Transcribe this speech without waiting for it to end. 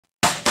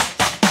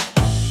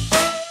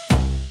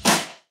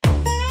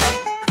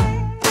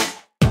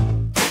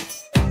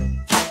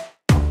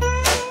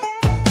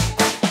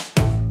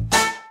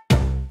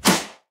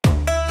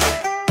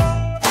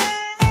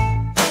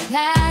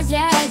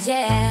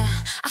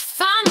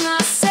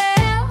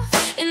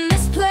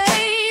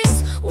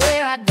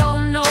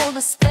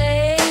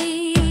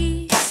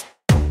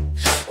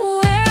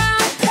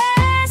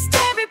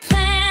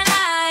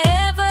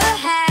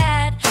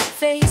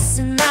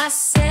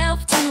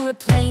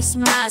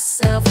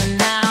myself, and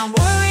now I'm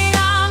worried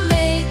I'll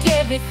make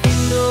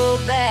everything go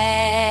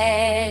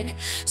bad.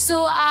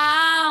 So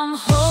I'm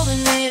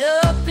holding it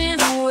up in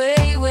a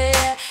way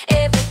where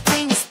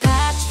everything's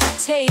patched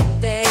for tape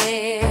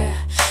there.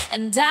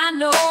 And I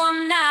know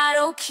I'm not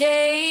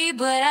okay,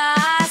 but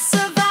I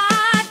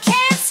survived.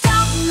 Can't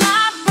stop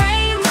my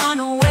brain, run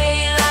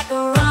away like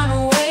a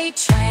runaway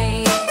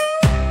train.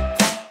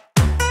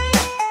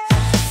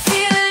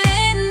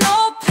 Feeling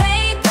no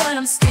pain, but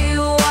I'm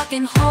still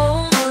walking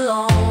home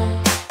alone.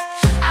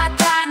 I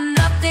got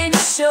nothing to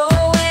show,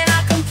 and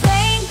I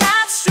complain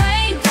about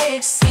strain,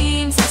 which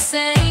seems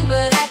insane,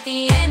 but at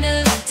the end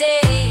of the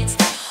day, it's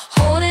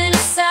holding a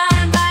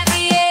sign by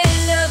the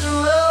end of the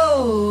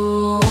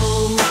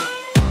road.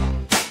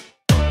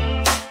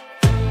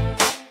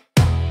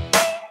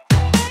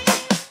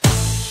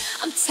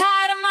 I'm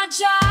tired of my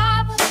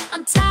job,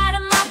 I'm tired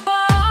of my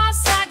boss.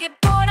 I get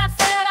bored, I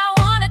feel I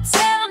wanna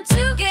tell them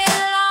to get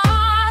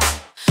lost.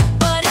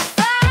 But if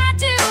I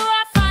do,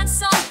 I find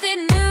something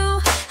new.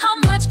 How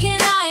much can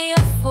I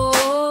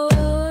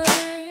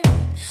afford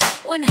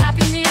when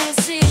happiness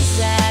is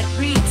at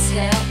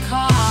retail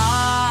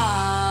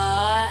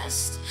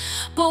cost?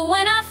 But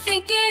when I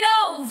think it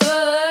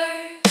over,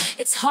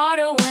 it's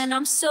harder when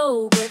I'm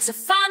sober to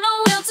find the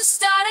will to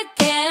start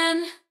again.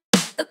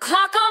 The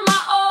clock on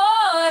my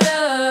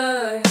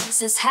order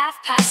says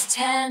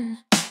 10:30.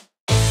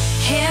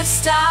 Can't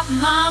stop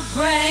my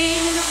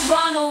brain,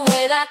 run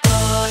away like a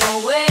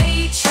runaway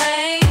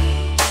train.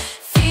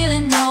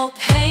 Feeling no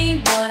pain,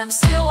 but I'm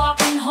still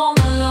walking home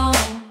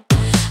alone.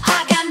 I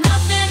got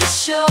nothing to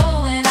show,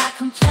 and I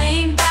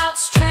complain about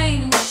strain,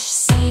 which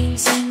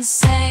seems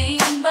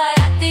insane, but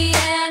at the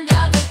end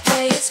of the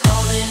day, it's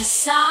holding a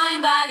sign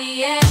by the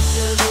end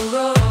of the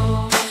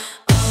road.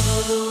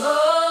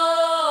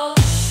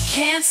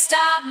 Can't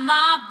stop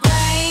my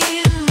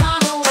brain,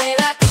 run away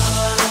like a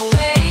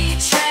runaway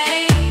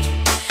train.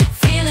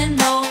 Feeling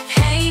no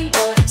pain,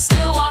 but I'm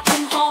still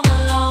walking home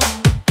alone.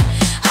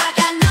 I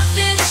got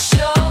nothing to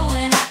show,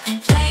 and I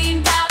complain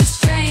about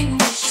strain,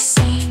 which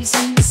seems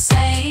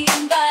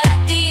insane, but at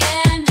the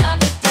end of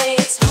the day,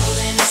 it's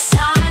holding a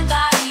sign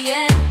by the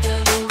end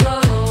of the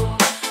road.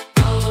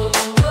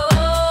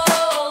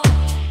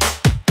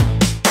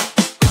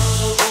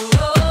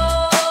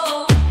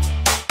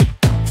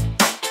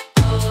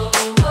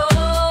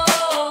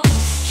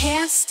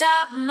 Can't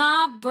stop my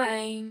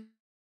brain.